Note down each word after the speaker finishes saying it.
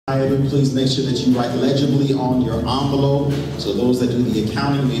tithing, please make sure that you write legibly on your envelope so those that do the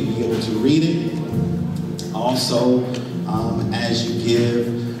accounting may be able to read it. Also, as you give,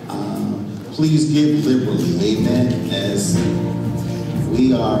 please give liberally, amen, as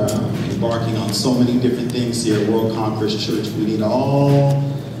we are embarking on so many different things here at World Conference Church. We need all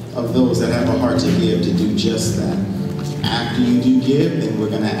of those that have a heart to give to do just that. After you do give, then we're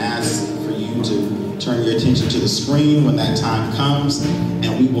going to ask for you to turn your attention to the screen when that time comes,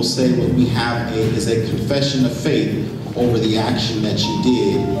 and we will say what we have is a confession of faith over the action that you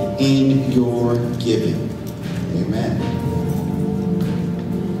did in your giving. Amen.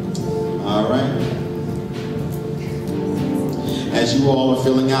 All right. As you all are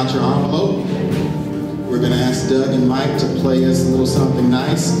filling out your envelope, we're going to ask Doug and Mike to play us a little something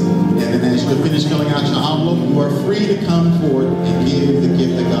nice. And then as you finish filling out your envelope, you are free to come forward and give the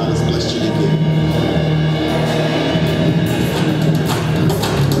gift that God has blessed you to give.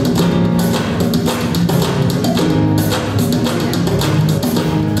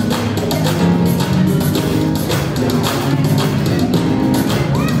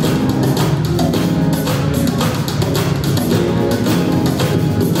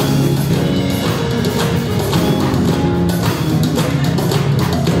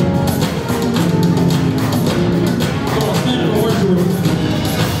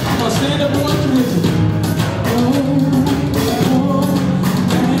 Stand up and worship with me.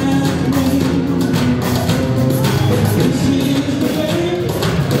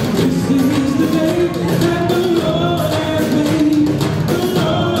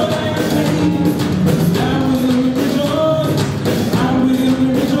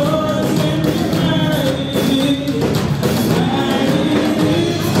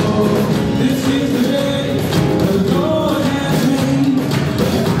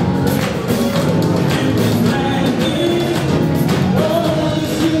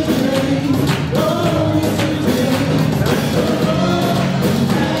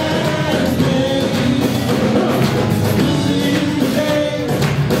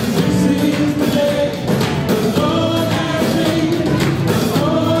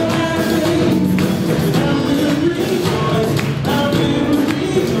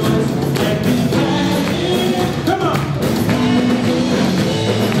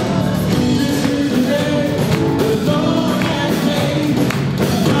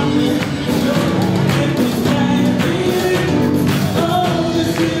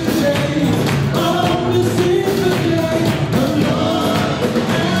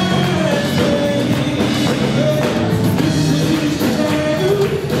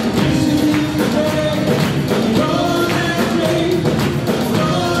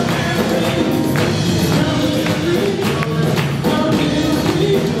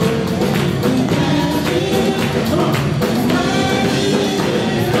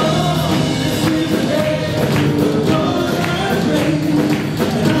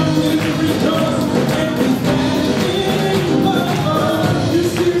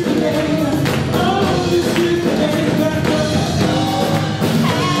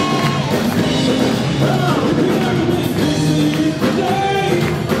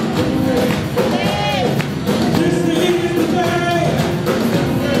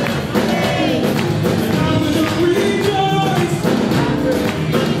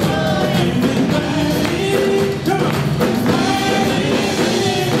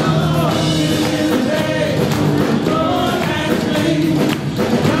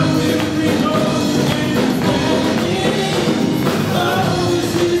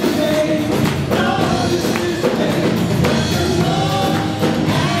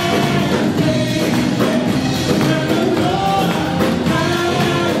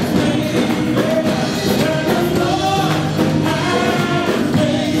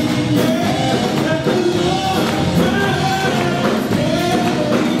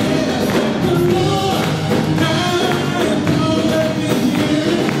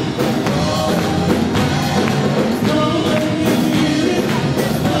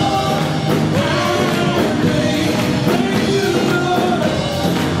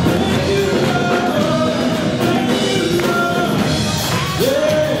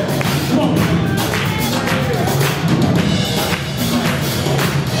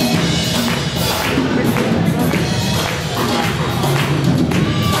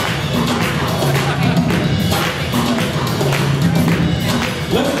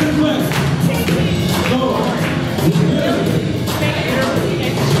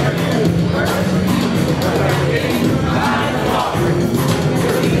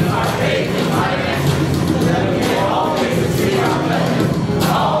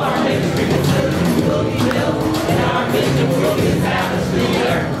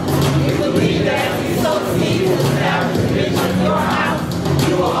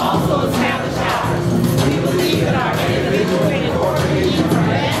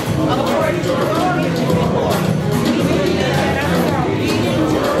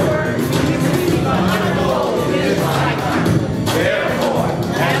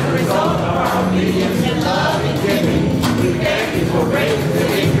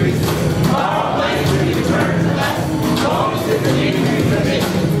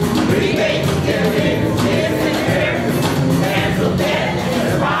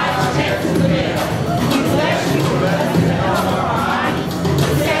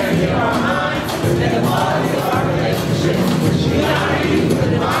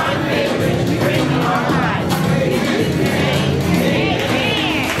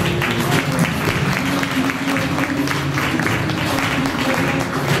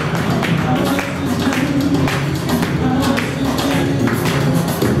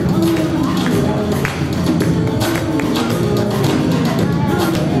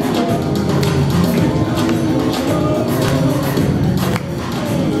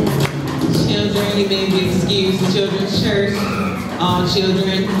 all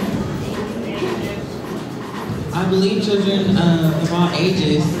children. I believe children of all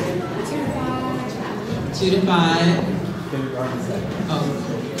ages. 2 to 5.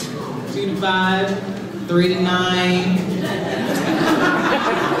 2 to 5, 3 to 9.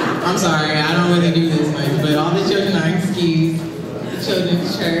 I'm sorry, I don't really do this much, but all the children are excused. The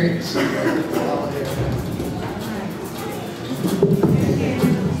children's church.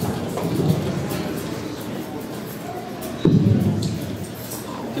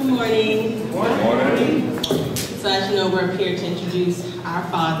 Good morning. Good morning. So as you know, we're here to introduce our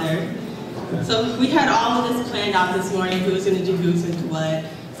Father. So we had all of this planned out this morning, who was going to do who's going to do what.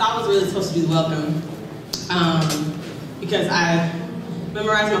 So I was really supposed to do the welcome because I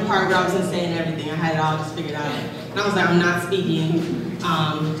memorized my part where I was going to say and everything. I had it all just figured out. And I was like, I'm not speaking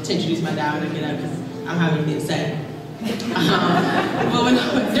to introduce my dad when I get up because I don't have anything to say.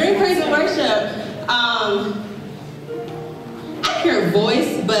 But during praise and worship, I hear a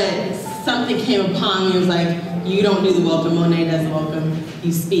voice, but something came upon me. It was like, you don't do the welcome, Monet does the welcome.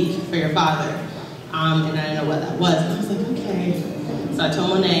 You speak for your Father. And I didn't know what that was. I was like, okay. So I told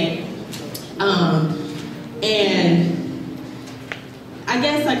Monet. And I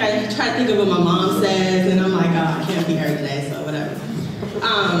guess like I try to think of what my mom says, and I'm like, oh, I can't be her today, so whatever.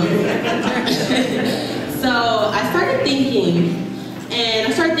 So I started thinking,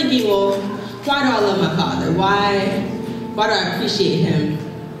 well, why do I love my Father? Why do I appreciate him?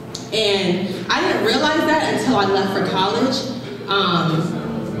 And I didn't realize that until I left for college,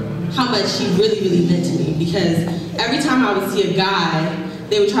 how much he really, really meant to me. Because every time I would see a guy,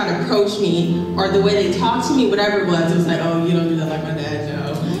 they would try to approach me, or the way they talked to me, whatever it was like, oh, you don't do that like my dad,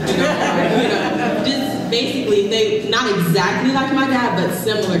 Joe. Just basically, they not exactly like my dad, but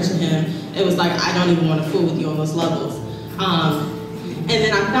similar to him. It was like, I don't even want to fool with you on those levels. And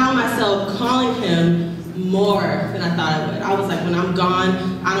then I found myself calling him more than I thought I would. I was like, when I'm gone,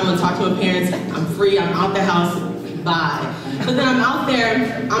 I don't want to talk to my parents. I'm free. I'm out the house. Bye. But then I'm out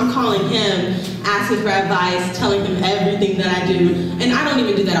there. I'm calling him, asking for advice, telling him everything that I do. And I don't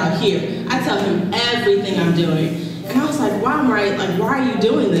even do that out here. I tell him everything I'm doing. And I was like, wow, Mariah, like, why are you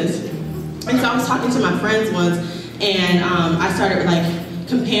doing this? And so I was talking to my friends once, and I started like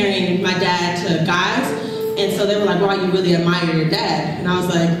comparing my dad to guys. And so they were like, wow, you really admire your dad. And I was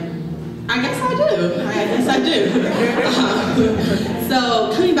like, I guess I do.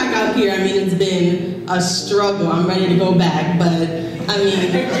 So coming back out here, I mean, it's been a struggle. I'm ready to go back, but I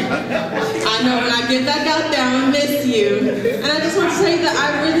mean, I know when I get back out there, I'm gonna miss you. And I just want to say that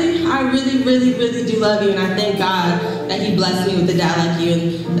I really do love you, and I thank God that he blessed me with a dad like you.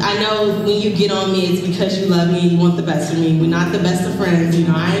 And I know when you get on me, it's because you love me and you want the best for me. We're not the best of friends, you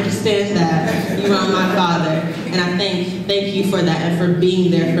know, I understand that. You are my Father, and I thank you for that and for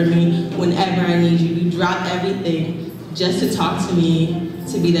being there for me whenever I need you. You drop everything just to talk to me,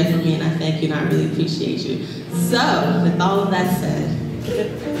 to be there for me, and I thank you and I really appreciate you. So, with all of that said,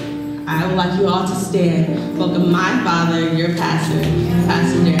 I would like you all to stand. Welcome my father, your pastor,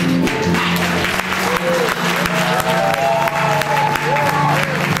 Pastor Derek.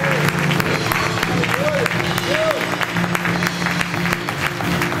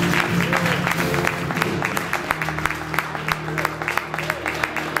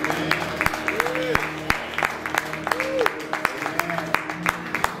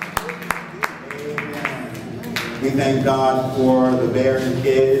 We thank God for the Barron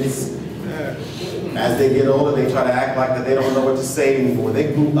kids. As they get older, they try to act like that they don't know what to say anymore.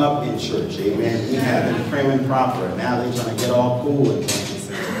 They grew up in church, amen. We had them prim and proper. Now they're trying to get all cool and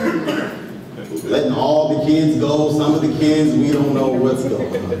letting all the kids go. Some of the kids, we don't know what's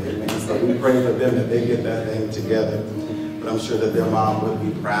going on, amen. So we pray for them that they get that thing together. But I'm sure that their mom would be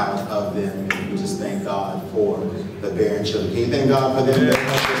proud of them. And we just thank God for the Barron children. Can you thank God for them?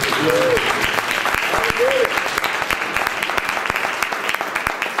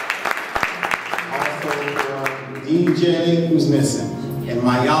 DJ, who's missing, and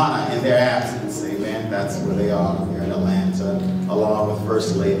Mayana in their absence, amen. That's where they are. They're in Atlanta, along with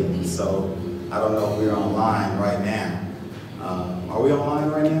First Lady. So I don't know if we're online right now. Are we online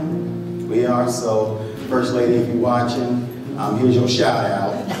right now? We are. So First Lady, if you're watching, here's your shout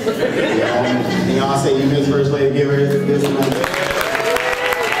out. Can y'all say you miss First Lady? Give her this one.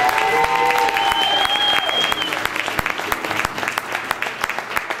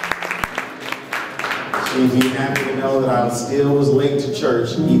 She'd be happy to know that I still was late to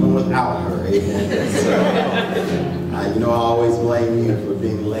church, even without her. Amen. So, you know, I always blame you for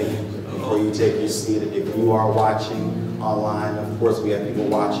being late before you take your seat. If you are watching online, of course, we have people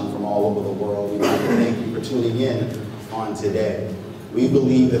watching from all over the world. We'd like to thank you for tuning in on today. We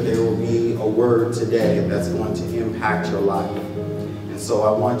believe that there will be a word today that's going to impact your life. so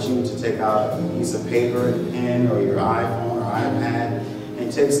I want you to take out a piece of paper and pen or your iPhone or iPad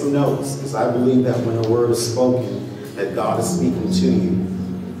and take some notes, because I believe that when a word is spoken, that God is speaking to you.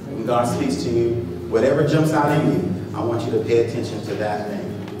 When God speaks to you, whatever jumps out in you, I want you to pay attention to that thing.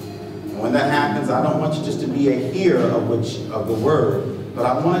 And when that happens, I don't want you just to be a hearer of the word, but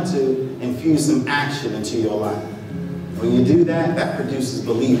I want to infuse some action into your life. When you do that, that produces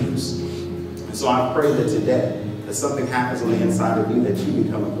believers. And so I pray that today, that something happens on the inside of you, that you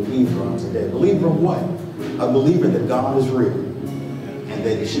become a believer on today. Believer of what? A believer that God is real and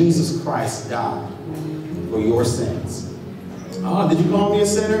that Jesus Christ died for your sins. Oh, did you call me a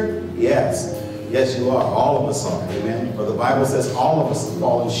sinner? Yes. Yes, you are. All of us are. Amen. For the Bible says all of us have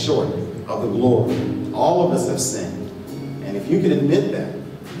fallen short of the glory. All of us have sinned. And if you can admit that,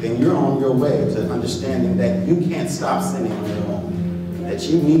 then you're on your way to understanding that you can't stop sinning on your own. That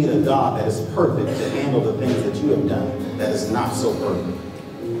you need a God that is perfect to handle the things that you have done that is not so perfect.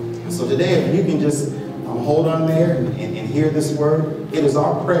 And so today, if you can just hold on there and hear this word, it is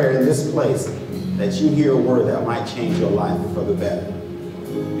our prayer in this place that you hear a word that might change your life for the better.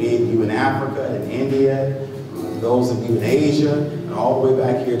 Be it you in Africa, in India, those of you in Asia, and all the way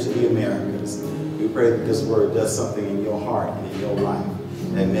back here to the Americas. We pray that this word does something in your heart and in your life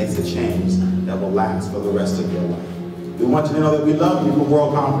that makes a change that will last for the rest of your life. We want you to know that we love you from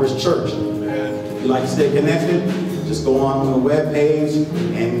World Conference Church. If you'd like to stay connected, just go on the web page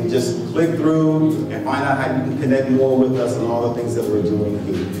and just click through and find out how you can connect more with us and all the things that we're doing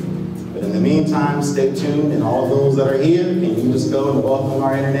here. But in the meantime, stay tuned, and all those that are here, and you just go and welcome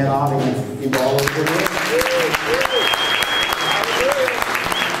our internet audience, people all over the world.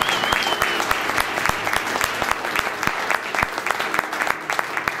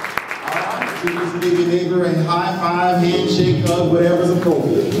 Just give your neighbor a high five, handshake, hug, whatever's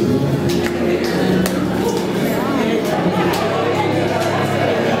appropriate.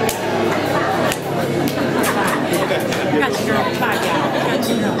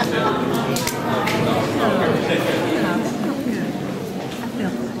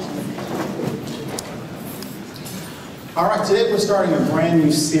 All right, today we're starting a brand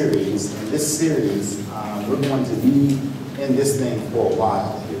new series. In this series, we're going to be in this thing for a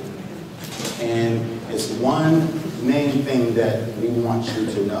while here. And it's one main thing that we want you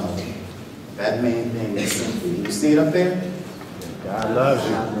to know. That main thing is simply, you see it up there? God loves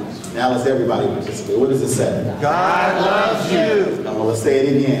you. Now let's everybody participate. What does it say? God loves you. Now let's say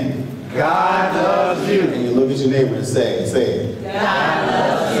it again. God loves you. And you look at your neighbor and say it. God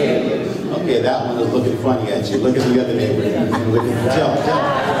loves you. Okay, that one is looking funny at you. Look at the other neighbor. Tell him.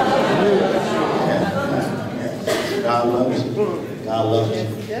 God loves you. God loves you.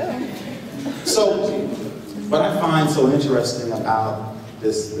 So, what I find so interesting about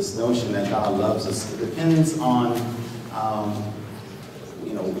this notion that God loves us, it depends on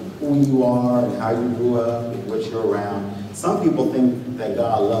who you are and how you grew up and what you're around. Some people think that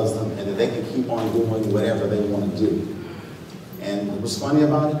God loves them and that they can keep on doing whatever they want to do. And what's funny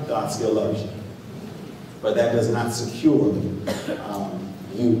about it, God still loves you. But that does not secure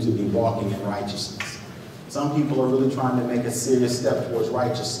you to be walking in righteousness. Some people are really trying to make a serious step towards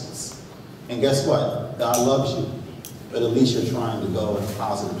righteousness. And guess what? God loves you. But at least you're trying to go in a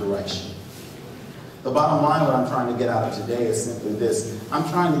positive direction. The bottom line, what I'm trying to get out of today is simply this. I'm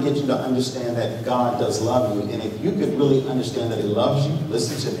trying to get you to understand that God does love you. And if you could really understand that He loves you,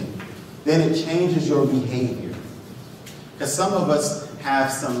 listen to me, then it changes your behavior. Because some of us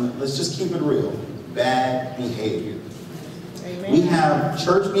have some, let's just keep it real, bad behavior. Amen. We have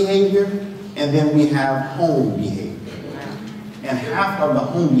church behavior, and then we have home behavior. And half of the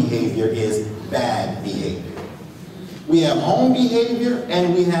home behavior is bad behavior. We have home behavior,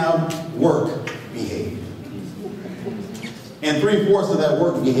 and we have work behavior. And 3/4 of that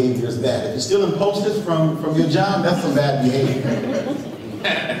work behavior is bad. If you're stealing Post-its from your job, that's some bad behavior.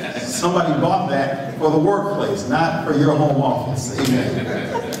 Somebody bought that for the workplace, not for your home office. Amen.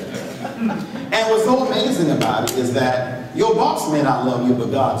 And what's so amazing about it is that your boss may not love you,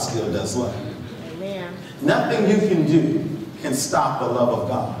 but God still does love you. Amen. Nothing you can do can stop the love of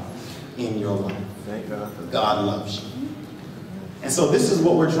God in your life. Thank God. God loves you. And so this is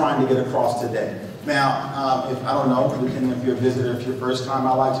what we're trying to get across today. Now, if I don't know, depending if you're a visitor, if you're first time,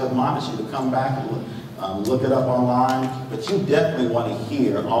 I'd like to admonish you to come back and look it up online. But you definitely want to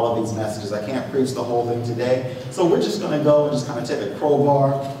hear all of these messages. I can't preach the whole thing today. So we're just going to go and just kind of take a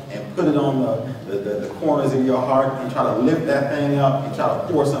crowbar and put it on the corners of your heart and try to lift that thing up and try to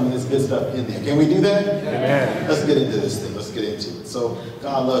pour some of this good stuff in there. Can we do that? Amen. Let's get into this thing. Let's get into it. So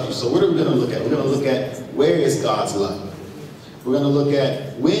God loves you. So what are we going to look at? We're going to look at where is God's love. We're going to look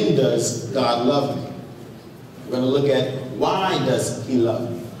at when does God love me. We're going to look at why does he love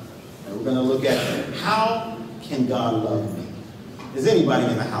me? And we're going to look at how can God love me? Is anybody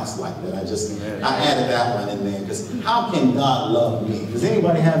in the house like that? I added that one in there because how can God love me? Does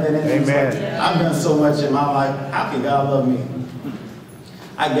anybody have that in there? Amen. I've done so much in my life. How can God love me?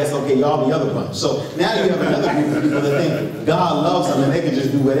 I guess, okay, y'all the other bunch. So now you have another group of people that think God loves them and they can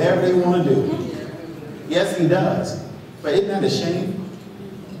just do whatever they want to do. Yes, he does. But isn't that a shame?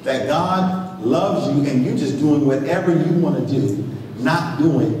 That God loves you and you just doing whatever you want to do, not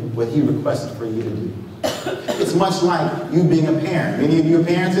doing what he requested for you to do. It's much like you being a parent. Any of you are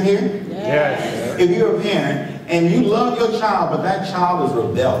parents in here? Yes. If you're a parent and you love your child, but that child is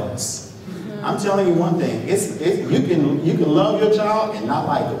rebellious, I'm telling you one thing, you can love your child and not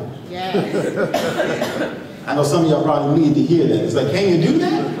like them. Yes. I know some of y'all probably need to hear that. It's like, can you do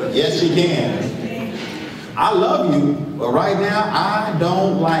that? Yes, you can. I love you, but right now, I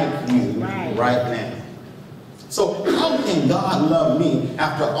don't like you right now. So how can God love me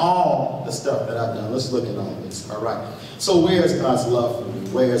after all the stuff that I've done? Let's look at all this, all right? So where is God's love for me?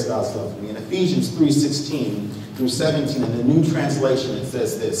 Where is God's love for me? In Ephesians 3:16 through 17, in the New Translation, it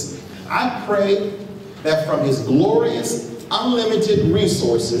says this: I pray that from his glorious, unlimited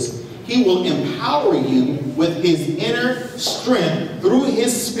resources, he will empower you with his inner strength through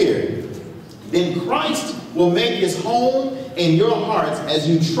his Spirit. Then Christ will make his home in your hearts as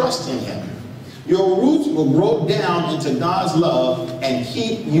you trust in him. Your roots will grow down into God's love and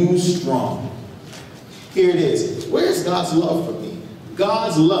keep you strong. Here it is. Where's God's love for me?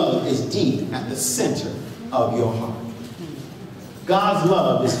 God's love is deep at the center of your heart. God's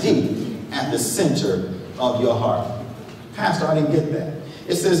love is deep at the center of your heart. Pastor, I didn't get that.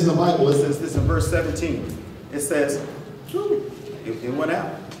 It says in the Bible, it says this in verse 17. It says, it went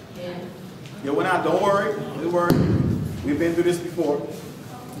out. It went out. Don't worry. Don't worry. We've been through this before.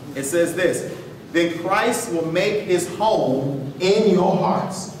 It says this: then Christ will make his home in your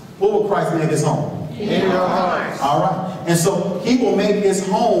hearts. Where will Christ make his home? In your hearts. All right. And so he will make his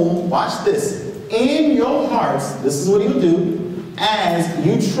home, watch this, in your hearts. This is what he'll do as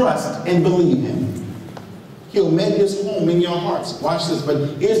you trust and believe him. He'll make his home in your hearts. Watch this.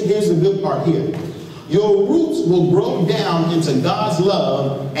 But here's the good part here. Your roots will grow down into God's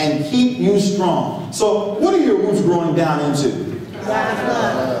love and keep you strong. So what are your roots growing down into? God's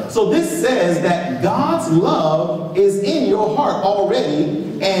love. So this says that God's love is in your heart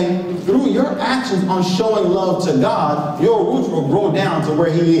already, and through your actions on showing love to God, your roots will grow down to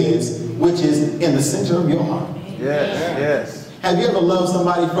where he is, which is in the center of your heart. Yes, yes. Have you ever loved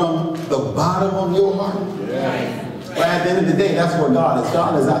somebody from the bottom of your heart? Yes. But at the end of the day, that's where God is.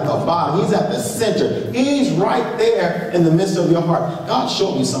 God is at the bottom. He's at the center. He's right there in the midst of your heart. God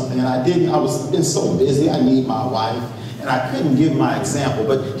showed me something, and I was been so busy. I need my wife, and I couldn't give my example,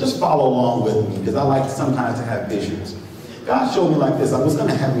 but just follow along with me, because I like sometimes to have visuals. God showed me like this. I was going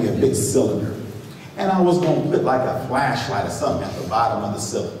to have me a big cylinder, and I was going to put like a flashlight or something at the bottom of the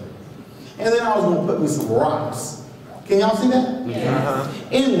cylinder. And then I was going to put me some rocks. Can y'all see that?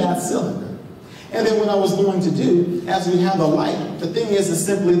 Yes. In that cylinder. And then what I was going to do, as we have the light, the thing is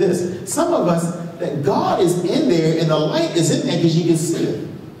simply this. Some of us, that God is in there and the light is in there because you can see it.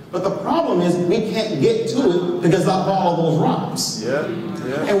 But the problem is we can't get to it because of all of those rocks. Yeah,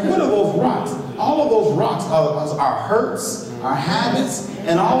 yeah. And what are those rocks? All of those rocks are our hurts, our habits,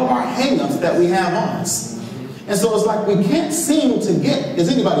 and all of our hang-ups that we have on us. And so it's like we can't seem to get, is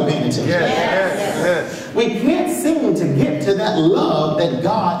anybody paying attention? Yes, yes, yes. We can't seem to get to that love that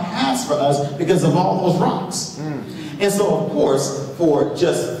God has for us because of all those rocks. And so, of course, for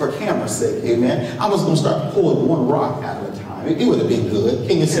camera's sake, amen, I was going to start pulling one rock out of a time. It would have been good.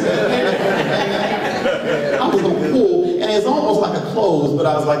 Can you see that? I was going to pull, and it's almost like a close, but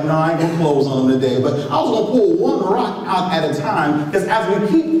I was like, no, I ain't going to close on them today. But I was going to pull one rock out at a time, because as we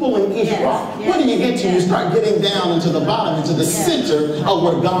keep pulling each rock, what do you get to? You start getting down into the bottom, into the center of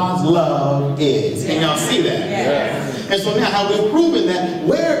where God's love is. Can y'all see that? Yes. And so now, have we proven that?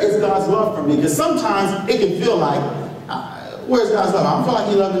 Where is God's love for me? Because sometimes it can feel like, where's God's love? I don't feel like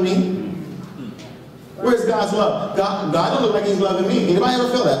he's loving me. Where's God's love? God don't look like he's loving me. Anybody ever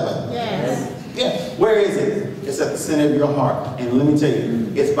feel that way? Yes. Yeah. Where is it? It's at the center of your heart. And let me tell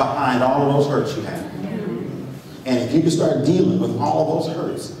you, it's behind all of those hurts you have. And if you can start dealing with all of those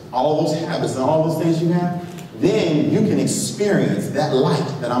hurts, all of those habits, and all those things you have, then you can experience that light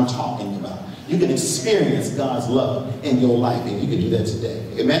that I'm talking about. You can experience God's love in your life, and you can do that today.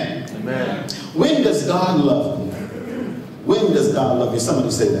 Amen? Amen. When does God love me? When does God love you?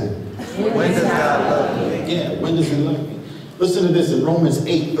 Somebody say that. When does God love me? Yeah, when does he love me? Listen to this in Romans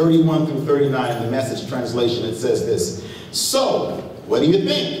 8:31 through 39 in the Message translation. It says this: so, what do you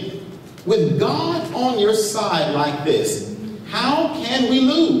think? With God on your side like this, How can we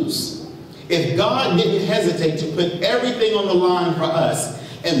lose? If God didn't hesitate to put everything on the line for us,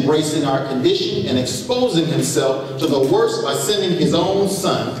 embracing our condition and exposing himself to the worst by sending his own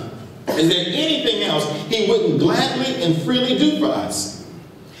son, is there anything else he wouldn't gladly and freely do for us?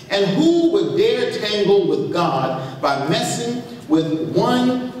 And who would dare tangle with God by messing with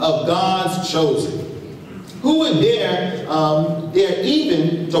one of God's chosen? Who would dare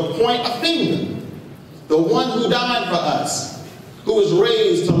even to point a finger? The one who died for us, who was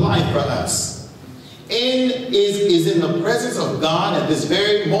raised to life for us, and is in the presence of God at this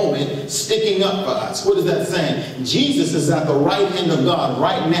very moment, sticking up for us. What is that saying? Jesus is at the right hand of God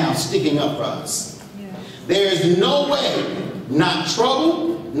right now, sticking up for us. Yeah. There is no way, not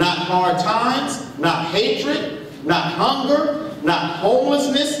trouble, not hard times, not hatred, not hunger, not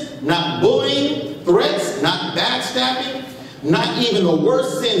homelessness, not bullying, threats, not backstabbing, not even the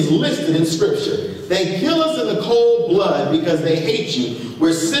worst sins listed in Scripture. They kill us in the cold blood because they hate you.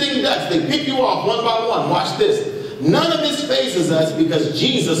 We're sitting ducks. They pick you off one by one. Watch this. None of this phases us because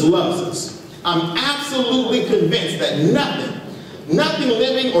Jesus loves us. I'm absolutely convinced that nothing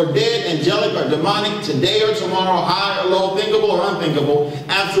living or dead, angelic or demonic, today or tomorrow, high or low, thinkable or unthinkable,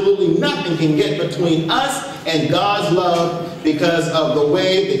 absolutely nothing can get between us and God's love because of the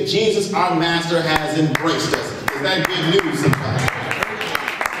way that Jesus, our Master, has embraced us. Is that good news, somebody?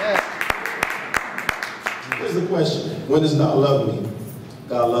 Here's the question. When does God love me?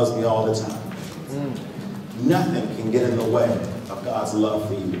 God loves me all the time. Nothing can get in the way of God's love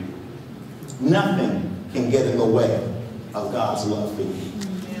for you. Nothing can get in the way of God's love for you.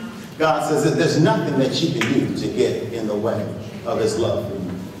 God says that there's nothing that you can do to get in the way of his love for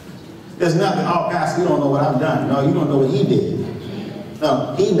you. There's nothing, oh, Pastor, you don't know what I've done. No, you don't know what he did.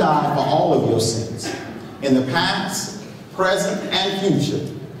 No, he died for all of your sins. In the past, present, and future.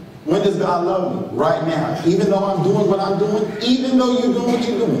 When does God love me? Right now. Even though I'm doing what I'm doing, even though you're doing what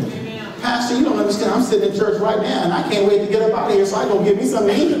you're doing. Pastor, you don't understand. I'm sitting in church right now, and I can't wait to get up out of here so I can get me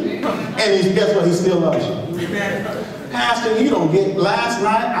something to eat. And guess what? He still loves you. Pastor, you don't get, last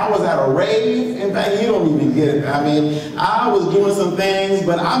night I was at a rave. In fact, you don't even get it. I mean, I was doing some things,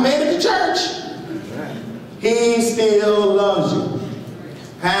 but I made it to church. He still loves you.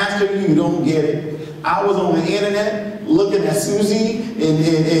 Pastor, you don't get it. I was on the internet looking at Susie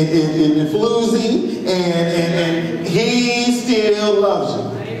and Floozy, and he still loves you.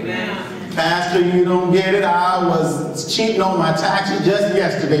 Amen. Pastor, you don't get it. I was cheating on my taxes just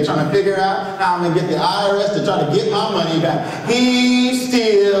yesterday, trying to figure out how I'm going to get the IRS to try to get my money back. He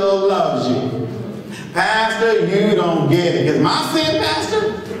still loves you. Pastor, you don't get it. Because my sin,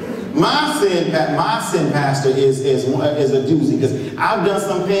 Pastor, my sin, Pastor, is a doozy. Because I've done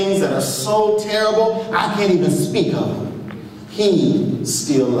some things that are so terrible, I can't even speak of them. He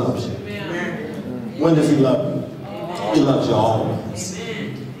still loves you. Amen. When does he love you? He loves you always.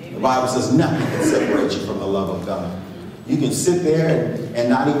 Amen. The Bible says nothing can separate you from the love of God. You can sit there and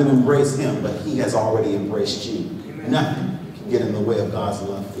not even embrace him, but he has already embraced you. Nothing can get in the way of God's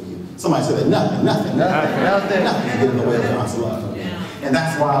love for you. Somebody said that nothing can get in the way of God's love. And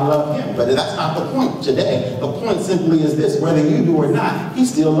that's why I love him. But that's not the point today. The point simply is this: whether you do or not, he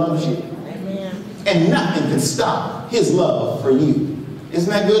still loves you. Amen. And nothing can stop his love for you. Isn't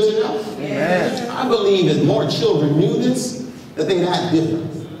that good to know? Amen. I believe if more children knew this, that they'd act different.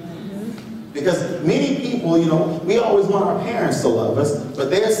 Because many people, you know, we always want our parents to love us,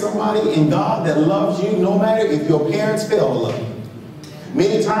 but there's somebody in God that loves you no matter if your parents fail to love you.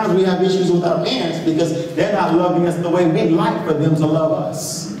 Many times we have issues with our parents because they're not loving us the way we'd like for them to love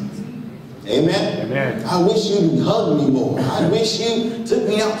us. Amen? Amen. I wish you'd hug me more. I wish you took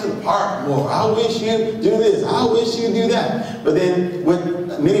me out to the park more. I wish you do this. I wish you do that. But then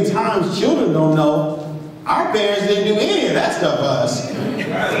many times children don't know our parents didn't do any of that stuff for us.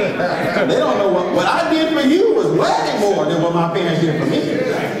 They don't know what I did for you was way more than what my parents did for me.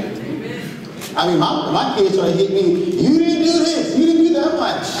 I mean, my kids try to hit me, you didn't do this, you didn't do that. I'm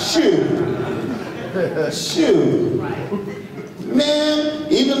like, shoot. Man,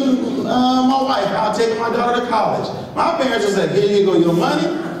 even my wife, I'll take my daughter to college. My parents just said, here you go, your money.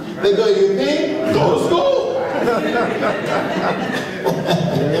 They go, your thing, go to school.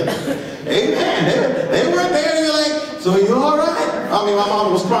 Amen. They weren't there to be like, so you all right? I mean, my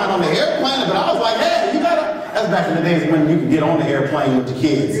mom was crying on the airplane, but I was like, hey, you gotta. That's back in the days when you could get on the airplane with the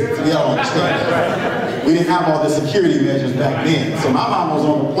kids. So y'all understand that. We didn't have all the security measures back then. So my mom was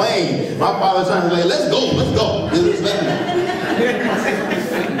on the plane. My father trying to say, let's go.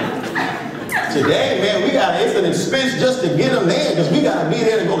 Today, man, it's an expense just to get them there because we got to be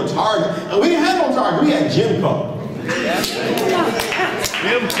there to go to Target. And we didn't have no Target. We had Jimco.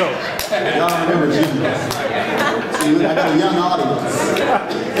 Gym coach. Y'all remember Jimbo? See, I got a young audience.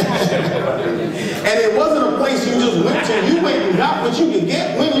 And it wasn't a place you just went to. You went and got what you could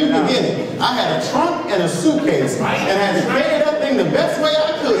get when you could get it. I had a trunk and a suitcase and had to carry that thing the best way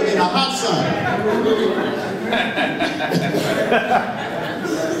I could in the hot sun.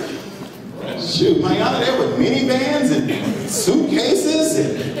 Shoot, man, out of there with minivans and suitcases.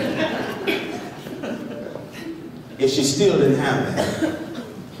 If she still didn't have that,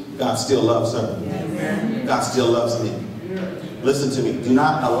 God still loves her. God still loves me. Listen to me. Do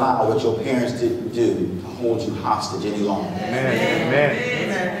not allow what your parents didn't do to hold you hostage any longer.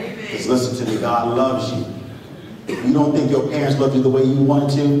 Amen. Just listen to me. God loves you. If you don't think your parents love you the way you wanted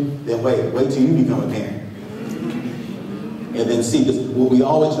to, then wait till you become a parent. And then see, because what we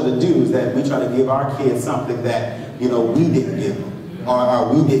always try to do is that we try to give our kids something that, we didn't give them,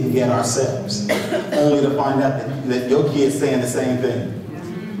 or we didn't get ourselves, only to find out that your kid's saying the same thing.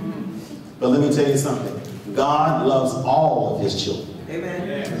 But let me tell you something. God loves all of his children.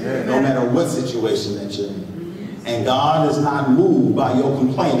 Amen. No matter what situation that you're in. And God is not moved by your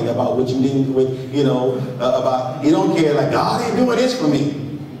complaining about what you didn't, about, you don't care, like, God ain't doing this for me.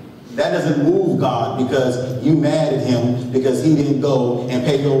 That doesn't move God because you mad at him because he didn't go and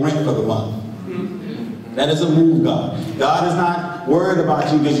pay your rent for the month. That doesn't move God. God is not worried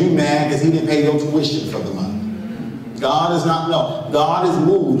about you because you mad because he didn't pay your tuition for the month. God is not, no. God is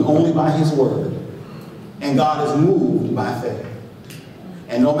moved only by his word. And God is moved by faith.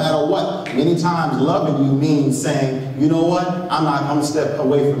 And no matter what, many times loving you means saying, you know what, I'm going to step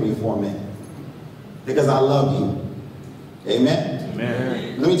away from you for a minute. Because I love you. Amen?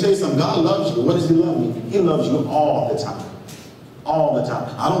 Amen. Let me tell you something. God loves you. What does he love you? He loves you all the time. All the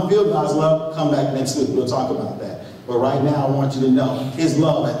time. I don't feel God's love. Come back next week. We'll talk about that. But right now, I want you to know his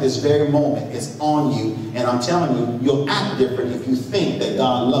love at this very moment is on you. And I'm telling you, you'll act different if you think that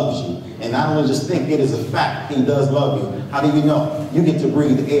God loves you. And not only just think, it is a fact. He does love you. How do you know? You get to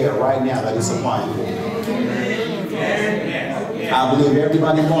breathe air right now that he's supplying for you. I believe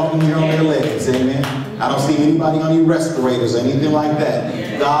everybody walking here on their legs. Amen. I don't see anybody on any respirators or anything like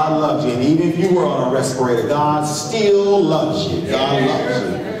that. God loves you. And even if you were on a respirator, God still loves you. God loves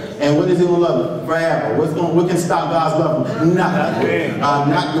you. And what is he going to love you? Forever. What can stop God's love? Nothing.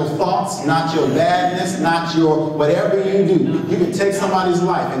 Not your thoughts, not your badness, not your whatever you do. You can take somebody's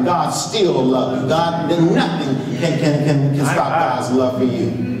life and God still love you. God, then nothing can stop God's love for you.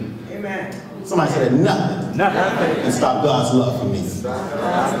 Amen. Somebody said that nothing can stop God's love for me.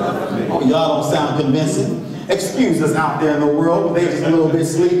 Oh, y'all don't sound convincing. Excuse us out there in the world, they just a little bit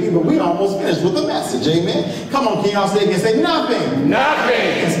sleepy, but we almost finished with the message, amen? Come on, can y'all say again? Say nothing. Nothing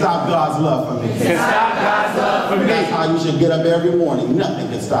can stop God's love for me. Can stop God's love for me. That's how you should get up every morning. Nothing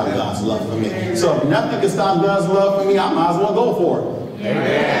can stop God's love for me. So if nothing can stop God's love for me, I might as well go for it.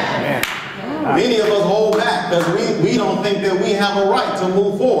 Amen. Many of us hold back because we don't think that we have a right to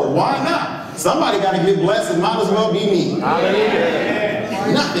move forward. Why not? Somebody got to get blessed. It might as well be me.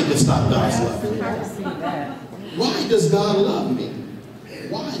 Hallelujah. Nothing can stop God's love. Why does God love me?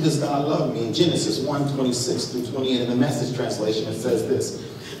 Why does God love me? In Genesis 1:26 through 28 in the Message translation, it says this.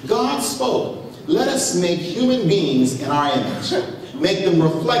 God spoke, let us make human beings in our image. Make them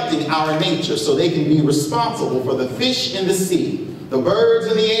reflecting our nature so they can be responsible for the fish in the sea, the birds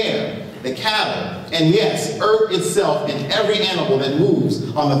in the air, the cattle, and yes, earth itself and every animal that moves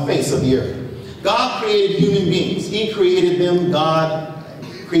on the face of the earth. God created human beings. He created them, God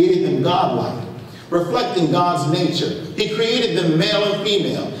created them godlike, reflecting God's nature. He created them male and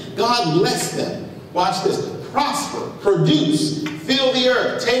female. God blessed them. Watch this. Prosper, produce, fill the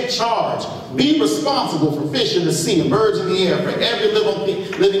earth, take charge, be responsible for fish in the sea and birds in the air, for every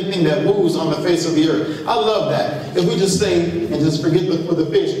living thing that moves on the face of the earth. I love that. If we just say, and just forget for the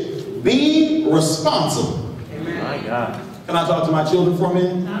fish, be responsible. Amen. My God. Can I talk to my children for a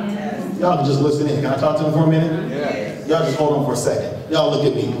minute? Yes. Y'all can just listen in. Can I talk to them for a minute? Yes. Y'all just hold on for a second. Y'all look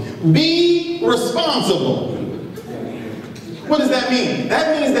at me. Be responsible. What does that mean?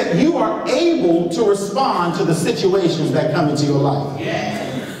 That means that you are able to respond to the situations that come into your life.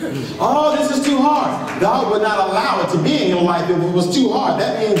 Yes. Oh, this is too hard. God would not allow it to be in your life if it was too hard.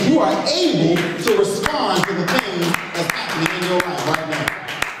 That means you are able to respond to the things that's happening in your life right now.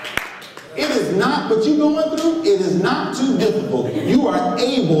 It is not what you're going through. It is not too difficult. You are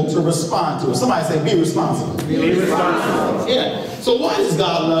able to respond to it. Somebody say, be responsible. Be responsible. Yeah. So why does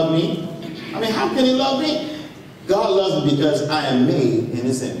God love me? I mean, how can he love me? God loves me because I am made in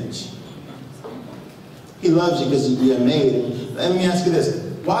his image. He loves you because you are made. Let me ask you this.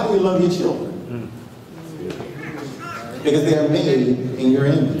 Why do you love your children? Because they are made in your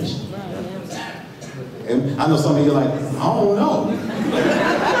image. And I know some of you are like, I don't know.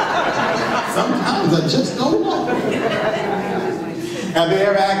 Sometimes I just don't know. Have they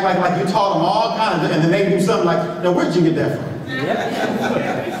ever act like you taught them all kinds of, and then they do something like, now where'd you get that from?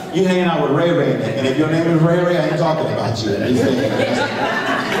 You hanging out with Ray Ray, and if your name is Ray Ray, I ain't talking about you.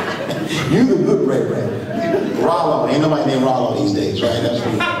 You the good Ray Ray. Rollo, ain't nobody named Rollo these days, right? That's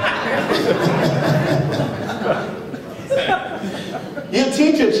true. You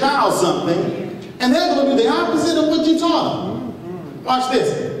teach your child something, and they're going to do the opposite of what you taught them. Watch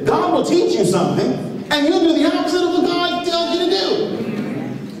this. God will teach you something, and you'll do the opposite of what God tells you to do.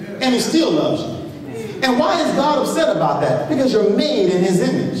 And he still loves you. And why is God upset about that? Because you're made in his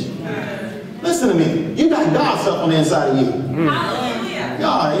image. Listen to me. You got God's stuff on the inside of you. Hallelujah.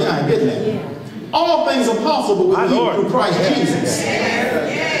 God, you ain't getting that. All things are possible with you through Christ Jesus.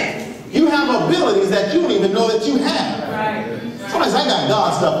 You have abilities that you don't even know that you have. Somebody say, I got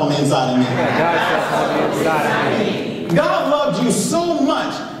God's stuff on the inside of me. God loved you so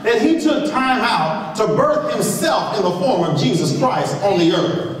much that he took time out to birth himself in the form of Jesus Christ on the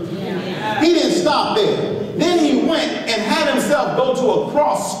earth. He didn't stop there. Then he went and had himself go to a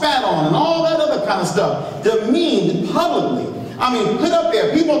cross, spat on, and all that other kind of stuff, demeaned publicly. I mean, put up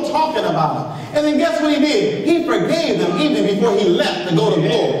there, people talking about him. And then guess what he did? He forgave them even before he left to go to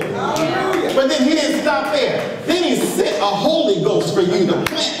glory. But then he didn't stop there. Then he sent a Holy Ghost for you to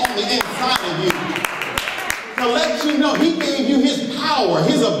plant on the inside of you. To let you know he gave you his power,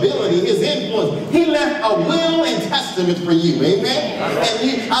 his ability, his influence. He left a will and testament for you. Amen?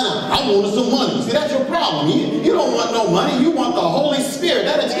 And I wanted some money. See, that's your problem. You don't want no money. You want the Holy Spirit.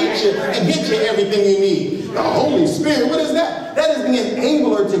 That'll teach you and get you everything you need. The Holy Spirit, what is that? That is the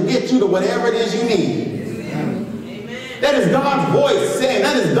enabler to get you to whatever it is you need. That is God's voice saying,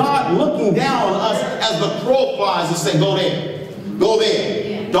 that is God looking down on us as the crow flies and say, go there. Go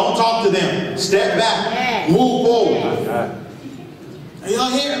there. Don't talk to them. Step back. Move forward. Are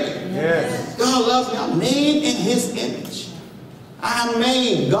y'all hearing me? Yes. God loves me. I'm made in his image. I'm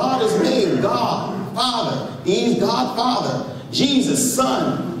made. God is made. God, Father. He's God, Father. Jesus,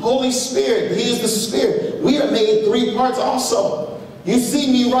 Son, Holy Spirit. He is the Spirit. We are made three parts also. You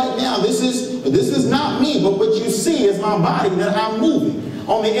see me right now. This is not me, but what you see is my body that I'm moving.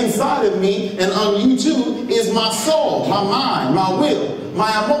 On the inside of me and on you too is my soul, my mind, my will,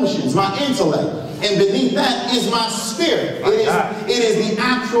 my emotions, my intellect. And beneath that is my spirit. It is the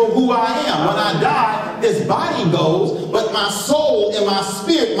actual who I am. When I die, this body goes, but my soul and my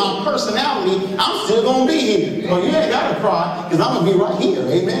spirit, my personality, I'm still going to be here. So you ain't got to cry, because I'm going to be right here.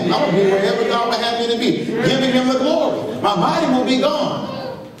 Amen. I'm going to be wherever God would have me to be, giving him the glory. My body will be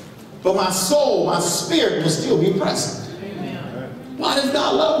gone, but my soul, my spirit will still be present. Why does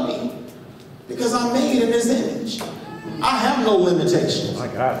God love me? Because I'm made in his image. I have no limitations.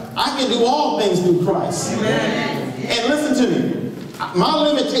 I can do all things through Christ. Amen. And listen to me. My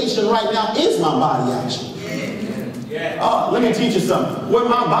limitation right now is my body, actually. Let me teach you something. When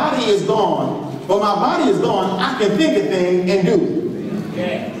my body is gone, I can think a thing and do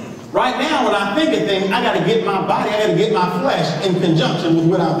it. Right now, when I think a thing, I got to get my body, I got to get my flesh in conjunction with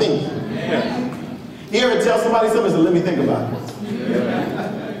what I'm thinking. You ever tell somebody something and say, let me think about it?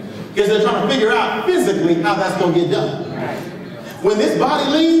 Because they're trying to figure out physically how that's going to get done. When this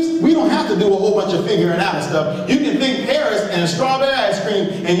body leaves, we don't have to do a whole bunch of figuring out and stuff. You can think Paris and strawberry ice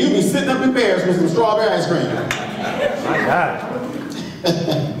cream, and you be sitting up in Paris with some strawberry ice cream. My God.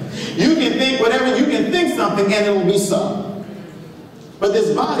 You can think whatever, you can think something and it will be so. But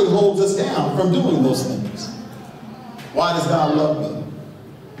this body holds us down from doing those things. Why does God love me?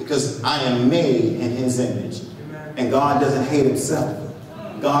 Because I am made in his image. And God doesn't hate himself.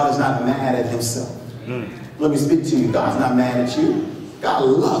 God is not mad at himself. Let me speak to you. God's not mad at you. God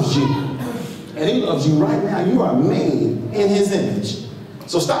loves you. And he loves you right now. You are made in his image.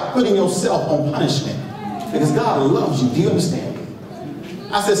 So stop putting yourself on punishment. Because God loves you. Do you understand me?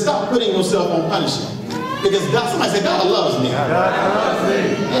 I said stop putting yourself on punishment. Because God, somebody said God loves me. God loves me.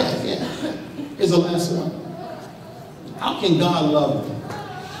 Yeah. Here's the last one. How can God love me?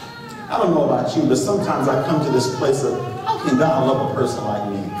 I don't know about you, but sometimes I come to this place of, how can God love a person like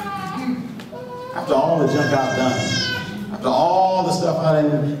me? After all the junk I've done, after all the stuff I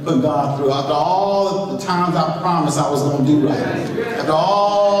didn't put God through, after all the times I promised I was going to do right, after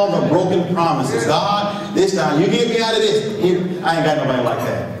all the broken promises, God, this time, you get me out of this. I ain't got nobody like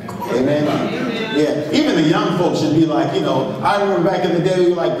that. Amen? Yeah, even the young folks should be like, you know, I remember back in the day,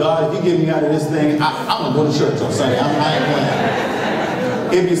 we were like, God, if you get me out of this thing, I'm going to go to church on Sunday. I ain't going.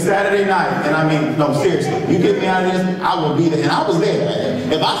 It'd be Saturday night, and I mean, no, seriously, you get me out of this, I will be there. And I was there.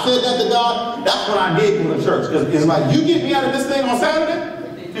 If I said that to God, that's when I did go to church. Because it's like, you get me out of this thing on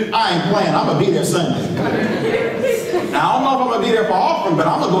Saturday, I ain't playing. I'm going to be there Sunday. Now, I don't know if I'm going to be there for offering, but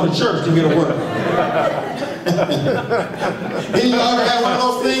I'm going to go to church to get a word. Then you ever had one of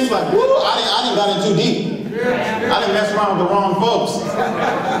those things like, woo, I didn't got in too deep. I didn't mess around with the wrong folks.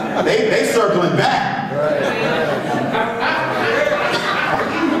 They circling back.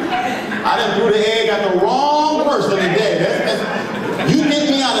 I done threw the egg at the wrong person today. You get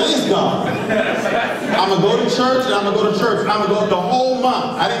me out of this, God. I'm going to go to church, and I'm going to go to church, and I'm going to go the whole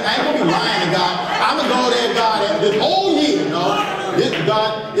month. I ain't going to be lying to God. I'm going to go there, God, this whole year, you know.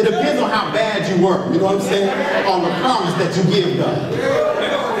 God, it depends on how bad you work, you know what I'm saying? On the promise that you give God.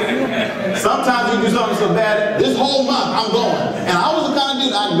 Sometimes you do something so bad, this whole month I'm going. And I was the kind of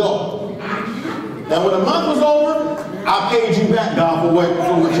dude, I'd go. And when the month was over, I paid you back, God, for what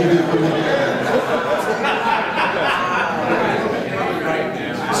you did for me.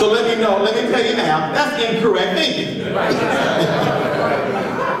 So let me tell you now, that's incorrect thinking.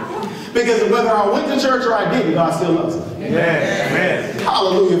 Because whether I went to church or I didn't, God still loves me. Yes,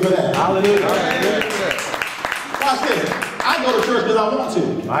 hallelujah for that. Hallelujah. Watch this. I go to church because I want to.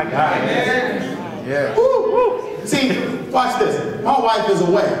 My God. Yeah. Woo, woo. See, watch this. My wife is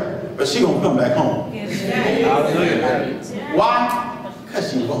away, but she gonna come back home. Hallelujah. Why?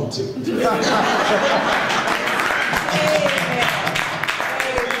 Because she wants to.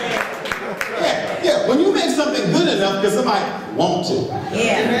 Yeah, when you make something good enough because somebody want to.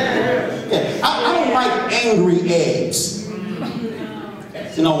 Yeah. I don't like angry eggs.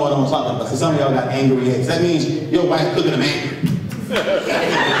 You know what I'm talking about? So some of y'all got angry eggs. That means your wife cooking them angry.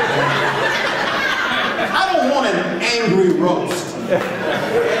 I don't want an angry roast.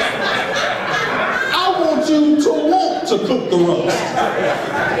 I want you to want to cook the roast.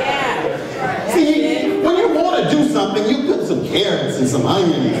 See, when you want to do something, you put some carrots and some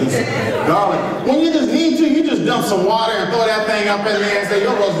onions and some garlic. When you just need to, you just dump some water and throw that thing up in there and say,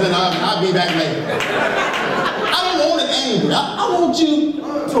 your roast is in the oven, I'll be back later. I don't want it angry. I want you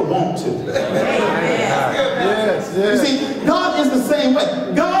to want to. Yes. You see, God is the same way.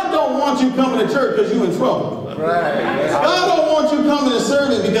 God don't want you coming to church because you're in trouble. Right. God don't want you coming to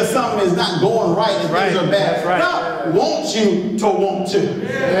service because something is not going right and things are bad. Right. God wants you to want to.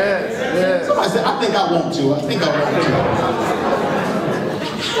 Yes. Somebody said, I think I want to. I think I want to.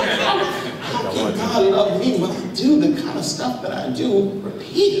 How can God love me when I do the kind of stuff that I do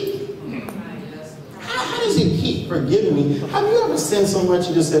repeatedly? How does he keep forgiving me? Have you ever sinned so much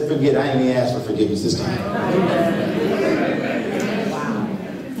you just said, forget, I ain't even asked for forgiveness this time?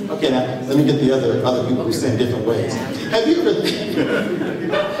 Okay, now, let me get the other people who sin different ways. Have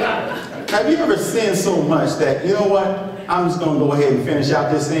you ever sinned so much that, you know what, I'm just going to go ahead and finish out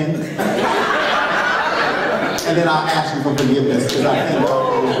this sin? And then I'll ask you for forgiveness, because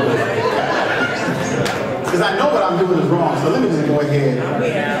I know what I'm doing is wrong, so let me just go ahead.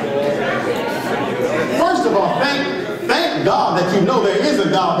 First of all, thank God that you know there is a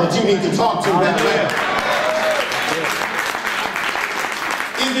God that you need to talk to that way.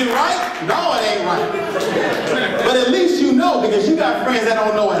 Is it right? No, it ain't right. But at least you know, because you got friends that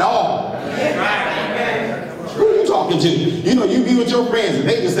don't know at all. Who are you talking to? You know, you be with your friends and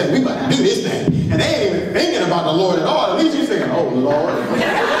they just say, we about to do this thing. And they ain't even thinking about the Lord at all. At least you're saying, oh, Lord.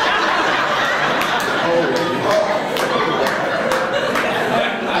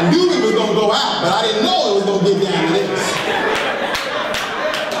 I knew it was going to go out, but I didn't know it was going to get down to this.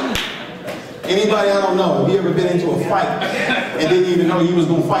 Anybody I don't know, have you ever been into a fight and didn't even know you was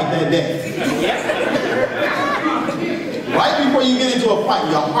going to fight that day? Right before you get into a fight,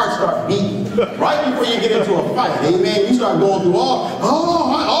 your heart starts beating. Right before you get into a fight, amen, you start going through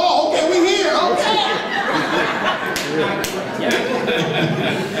okay, we here, okay.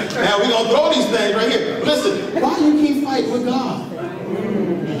 Now we're going to throw these things right here. Listen, why do you keep fighting with God?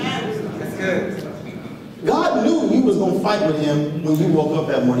 God knew you was going to fight with him when you woke up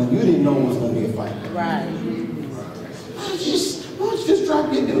that morning. You didn't know it was going to be a fight. Right. Why don't you just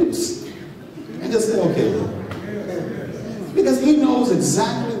drop your dukes and just say, okay, Lord. Because he knows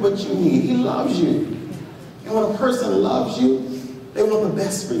exactly what you need. He loves you. And when a person loves you, they want the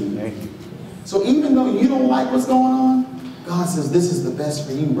best for you. Thank you. So even though you don't like what's going on, God says this is the best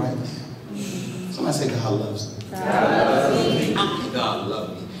for you right now. Somebody say God loves me. God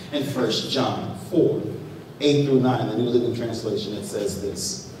loves me. In 1 John 4:8-9, the New Living Translation, it says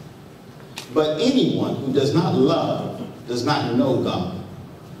this. But anyone who does not love does not know God,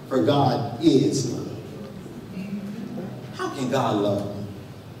 for God is love. How can God love me?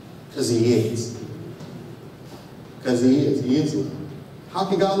 Because he is. Because he is. He is love. How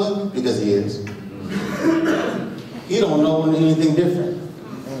can God love me? Because he is. He don't know anything different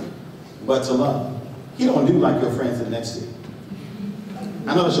but to love. He don't do like your friend sitting next to you.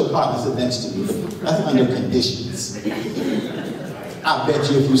 I know that's your partner sitting next to you, but that's under conditions. I bet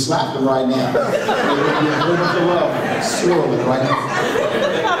you if you slapped him right now, you're a whole bunch of love swirling right now.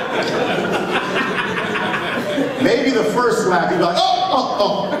 Maybe the first slap, you'd be like,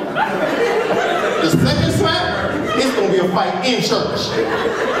 oh. The second slap, it's going to be a fight in church.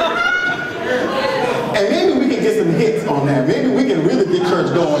 And maybe we can get some hits on that. Maybe we can really get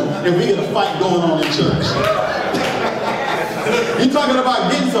church going if we get a fight going on in church. You talking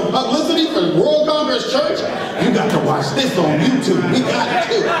about getting some publicity for World Congress Church? You got to watch this on YouTube. We got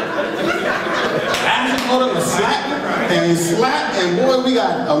to. Ask him for them to slap, and he slapped, and boy, we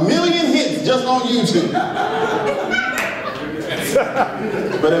got 1 million hits just on YouTube.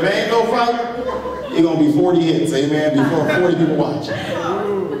 But if it ain't no fight, it's going to be 40 hits, amen, before 40 people watch.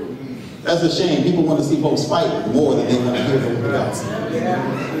 That's a shame. People want to see folks fight more than they want to hear from God.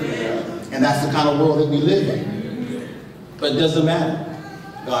 And that's the kind of world that we live in. But it doesn't matter.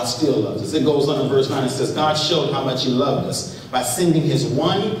 God still loves us. It goes on in verse 9. It says, God showed how much he loved us by sending his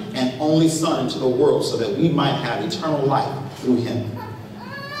one and only Son into the world so that we might have eternal life through him.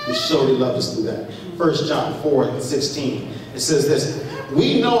 He showed he loved us through that. 1 John 4:16. It says this,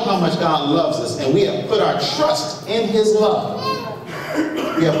 we know how much God loves us, and we have put our trust in his love.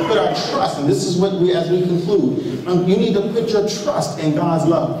 We have put our trust, and this is what we, as we conclude, you need to put your trust in God's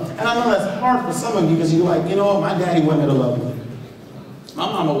love. And I know that's hard for some of you because you're like, you know what, my daddy wasn't there to love me. My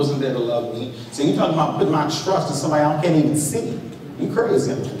mama wasn't there to love me. So you're talking about putting my trust in somebody I can't even see. You're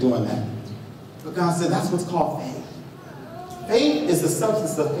crazy for doing that. But God said that's what's called faith. Faith is the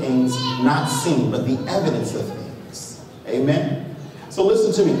substance of things not seen, but the evidence of things. Amen? So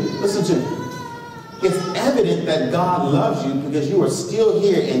listen to me. Listen to me. It's evident that God loves you because you are still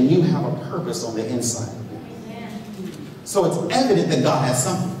here and you have a purpose on the inside. So it's evident that God has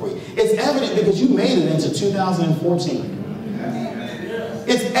something for you. It's evident because you made it into 2014.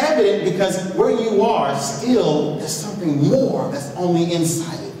 It's evident because where you are still, there's something more that's on the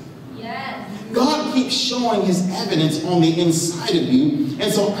inside of you. God keeps showing his evidence on the inside of you.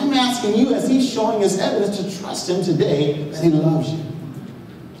 And so I'm asking you, as he's showing his evidence, to trust him today that he loves you.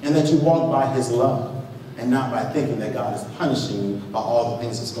 And that you walk by his love and not by thinking that God is punishing you by all the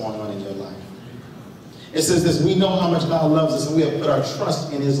things that's going on in your life. It says this, we know how much God loves us and we have put our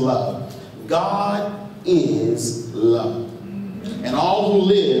trust in his love. God is love. And all who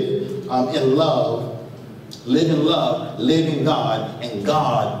live in love, live in God, and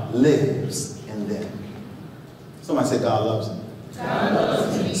God lives in them. Somebody say God loves them. God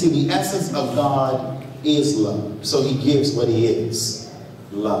loves me. See, the essence of God is love. So he gives what he is.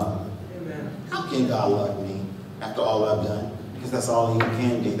 Love. Amen. How can God love me after all I've done? Because that's all he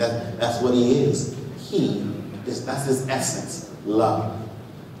can do. That's what he is. That's his essence. Love.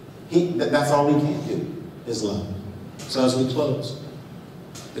 That's all he can do is love. So as we close,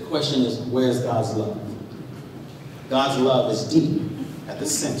 the question is, where's God's love? God's love is deep at the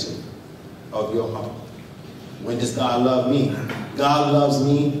center of your heart. When does God love me? God loves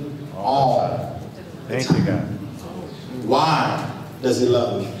me all. Thank you, God. Why does he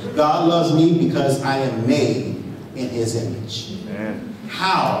love me? God loves me because I am made in his image. Amen.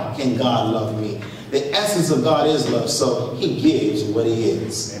 How can God love me? The essence of God is love, so he gives what he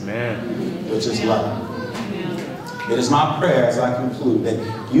is. Amen. Which is love. It is my prayer as I conclude that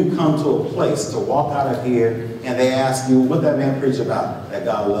you come to a place to walk out of here and they ask you what that man preached about, that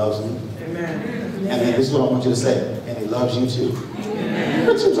God loves me. Amen. And then this is what I want you to say, and he loves you too. Amen.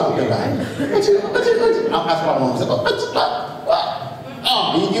 What you talking about? That's what I want to say. What?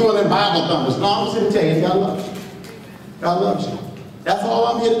 Oh, you and the Bible thumpers. No, I'm just here to tell you, God loves you. God loves you. That's all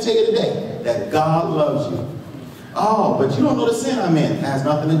I'm here to tell you today, that God loves you. Oh, but you don't know the sin I'm in. It has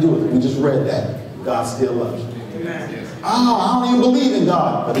nothing to do with it. We just read that. God still loves you. Amen. Oh, I don't even believe in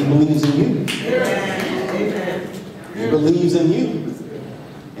God, but he believes in you. Amen. He believes in you.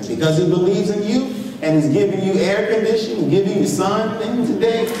 And because he believes in you, and he's giving you air conditioning, giving you sun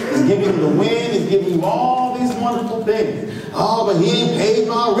today, he's giving you the wind, he's giving you all these wonderful things. Oh, but he ain't paid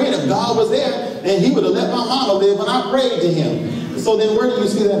my rent. If God was there, then he would have let my mama live when I prayed to him. So then where do you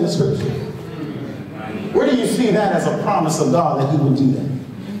see that in the scripture? Where do you see that as a promise of God that he would do that?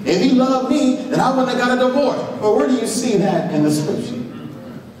 If he loved me, then I wouldn't have got a divorce. But where do you see that in the scripture?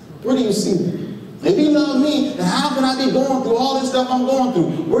 Where do you see that? If he loved me, then how can I be going through all this stuff I'm going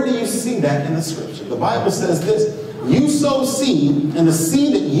through? Where do you see that in the scripture? The Bible says this, you sow seed, and the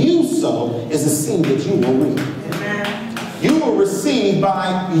seed that you sow is the seed that you will reap. Amen. You will receive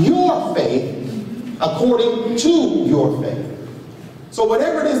by your faith according to your faith. So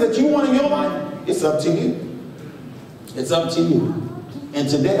whatever it is that you want in your life, it's up to you. It's up to you. And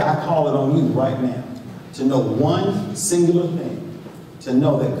today I call it on you right now to know one singular thing. to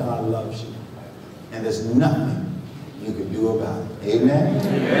know that God loves you. And there's nothing you can do about it. Amen?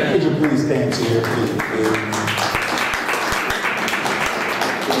 Amen. Could you please stand to your feet? Amen.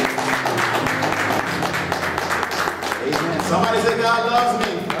 Amen. Somebody say, God loves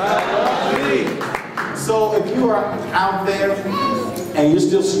me. God loves me. So if you are out there and you're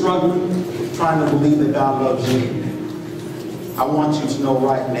still struggling, trying to believe that God loves you, I want you to know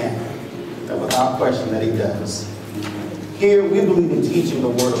right now that without question that he does. Here, we believe in teaching the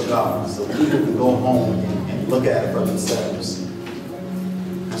Word of God so people can go home and look at it for themselves.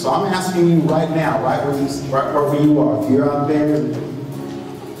 And so I'm asking you right now, right where you are, if you're out there, in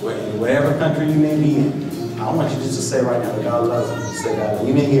whatever country you may be in, I want you just to say right now that God loves me. Say God,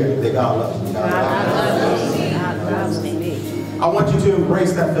 you may hear it, that God loves me. God loves me. God loves me. I want you to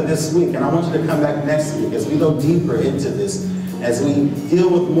embrace that for this week, and I want you to come back next week as we go deeper into this, as we deal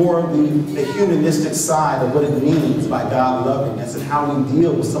with more of the humanistic side of what it means by God loving us and how we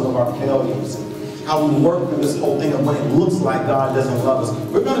deal with some of our failures, how we work through this whole thing of when it looks like God doesn't love us.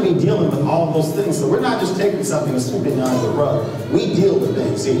 We're going to be dealing with all of those things. So we're not just taking something and sweeping it under the rug. We deal with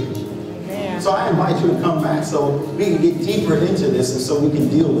things here. So I invite you to come back so we can get deeper into this and so we can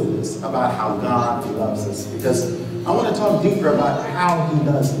deal with this about how God loves us. Because I want to talk deeper about how he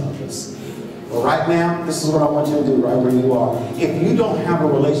does love us. But right now, this is what I want you to do right where you are. If you don't have a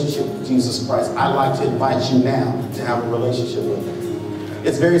relationship with Jesus Christ, I'd like to invite you now to have a relationship with him.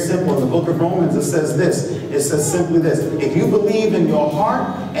 It's very simple. In the book of Romans, it says this. It says simply this. If you believe in your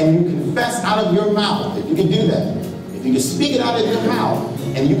heart and you confess out of your mouth, if you can do that, if you can speak it out of your mouth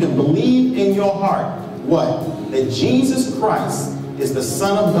and you can believe in your heart, what? That Jesus Christ is the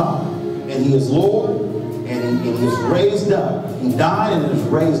Son of God and he is Lord and he is raised up. He died and is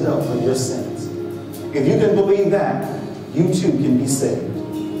raised up for your sins. If you can believe that, you too can be saved.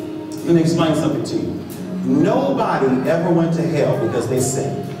 Let me explain something to you. Nobody ever went to hell because they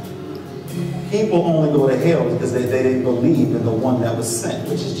sinned. People only go to hell because they didn't believe in the one that was sent,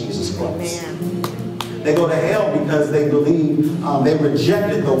 which is Jesus Christ. Amen. They go to hell because they believe, they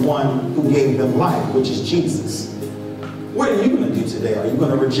rejected the one who gave them life, which is Jesus. What are you going to do today? Are you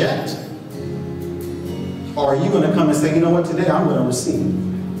going to reject? Or are you going to come and say, you know what, today I'm going to receive?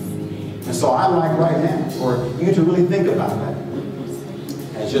 And so I'd like right now for you to really think about that.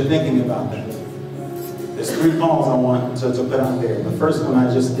 As you're thinking about that, there's 3 calls I want to put out there. The first one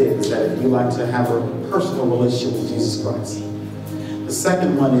I just did is that if you like to have a personal relationship with Jesus Christ. The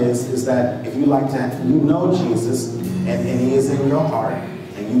second one is that if you like to, you know Jesus and he is in your heart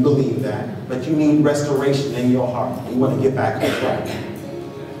and you believe that, but you need restoration in your heart. You want to get back on track.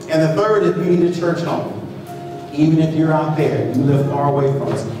 And the third, if you need a church home. Even if you're out there, you live far away from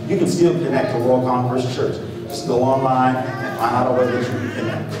us, you can still connect to World Conference Church. Just go online and find out a way that you can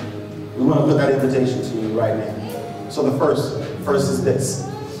connect. We want to put that invitation to you right now. So the first is this.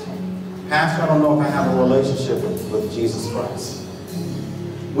 Pastor, I don't know if I have a relationship with Jesus Christ.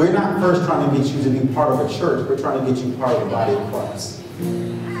 We're not first trying to get you to be part of a church. We're trying to get you part of the body of Christ.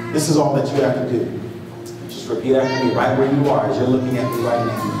 This is all that you have to do. Just repeat after me right where you are as you're looking at me right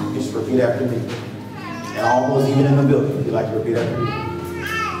now. Just repeat after me. And all those even in the building, if you'd like to repeat after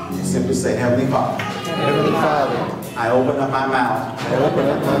me. You simply say, Heavenly Father. Heavenly Father. I open up my mouth. I open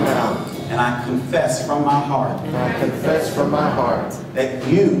up my mouth. And I confess from my heart. And I confess from my heart. That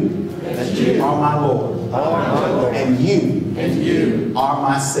you are my Lord. My Lord. And you are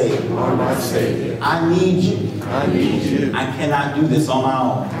my Savior. Are my Savior. I need you. I need you. I cannot do this on my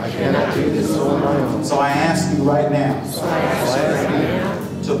own. I cannot do this on my own. So I ask you right now.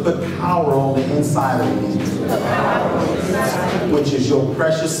 To put power on the inside of me, which is your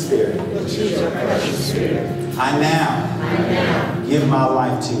precious spirit. I now give my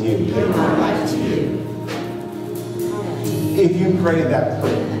life to you. If you pray that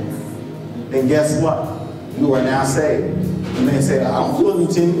prayer, then guess what? You are now saved. You may say, I don't feel any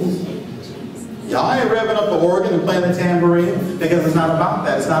tingles. Y'all ain't revving up the organ and playing the tambourine, because it's not about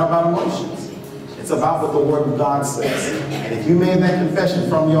that. It's not about emotions. It's about what the Word of God says. And if you made that confession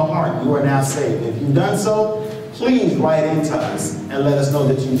from your heart, you are now saved. If you've done so, please write into us and let us know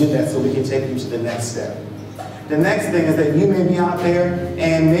that you did that so we can take you to the next step. The next thing is that you may be out there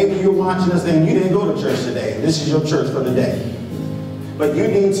and maybe you're watching us and you didn't go to church today. This is your church for the day. But you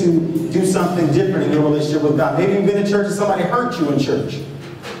need to do something different in your relationship with God. Maybe you've been in church and somebody hurt you in church.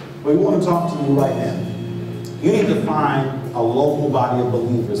 But we want to talk to you right now. You need to find a local body of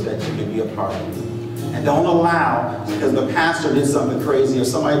believers that you can be a part of. And don't allow, because the pastor did something crazy or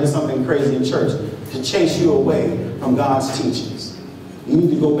somebody did something crazy in church, to chase you away from God's teachings. You need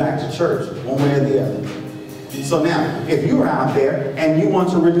to go back to church one way or the other. So now, if you're out there and you want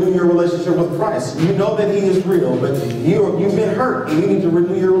to renew your relationship with Christ, you know that He is real, but you've been hurt and you need to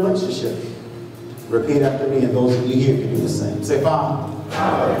renew your relationship. Repeat after me, and those of you here can do the same. Say, Father,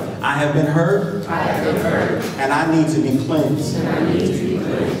 I have been hurt, and I need to be cleansed.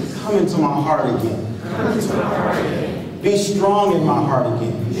 Come into my heart again. Be strong in my heart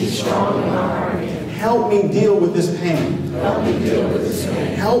again. Help me deal with this pain. Help me deal with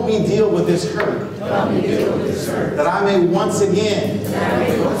this hurt. That I may once again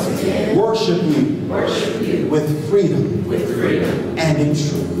worship you with freedom and in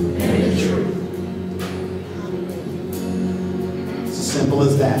truth. It's as simple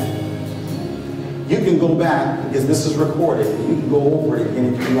as that. You can go back, because this is recorded, and you can go over it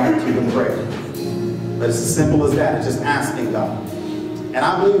again if you like to in prayer. But it's as simple as that. It's just asking God. And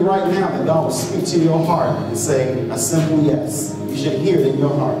I believe right now that God will speak to your heart and say a simple yes. You should hear it in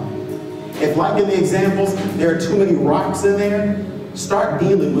your heart. If, like in the examples, there are too many rocks in there, start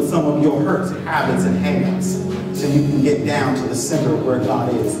dealing with some of your hurts, habits, and hang-ups so you can get down to the center of where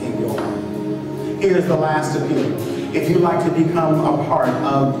God is in your heart. Here's the last appeal. If you'd like to become a part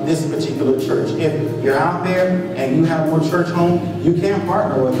of this particular church, if you're out there and you have no church home, you can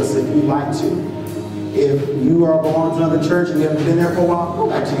partner with us if you'd like to. If you are belong to another church and you haven't been there for a while, go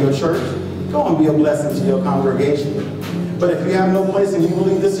back to your church. Go and be a blessing to your congregation. But if you have no place and you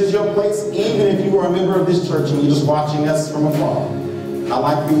believe this is your place, even if you are a member of this church and you're just watching us from afar, I'd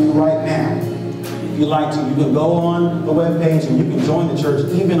like for you right now, if you'd like to, you can go on the webpage and you can join the church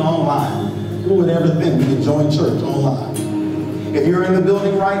even online. Who would ever think you can join church online? If you're in the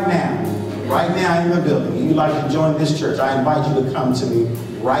building right now in the building, and you'd like to join this church, I invite you to come to me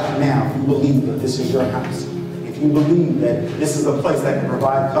right now if you believe that this is your house. If you believe that this is a place that can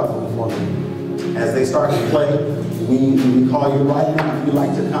provide covering for you. As they start to play, we call you right now if you'd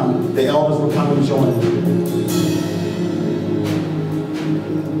like to come. The elders will come and join you.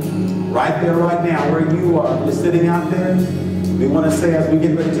 Right there, right now, where you are, you're sitting out there, we want to say as we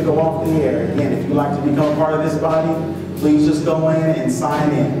get ready to go off the air, again, if you'd like to become a part of this body, please just go in and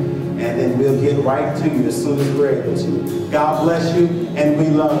sign in. And then we'll get right to you as soon as we're able to. God bless you, and we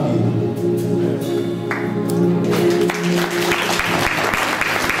love you.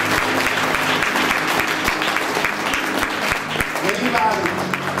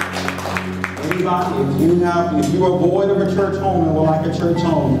 Anybody, if you are void of a church home and would like a church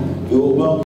home, we will welcome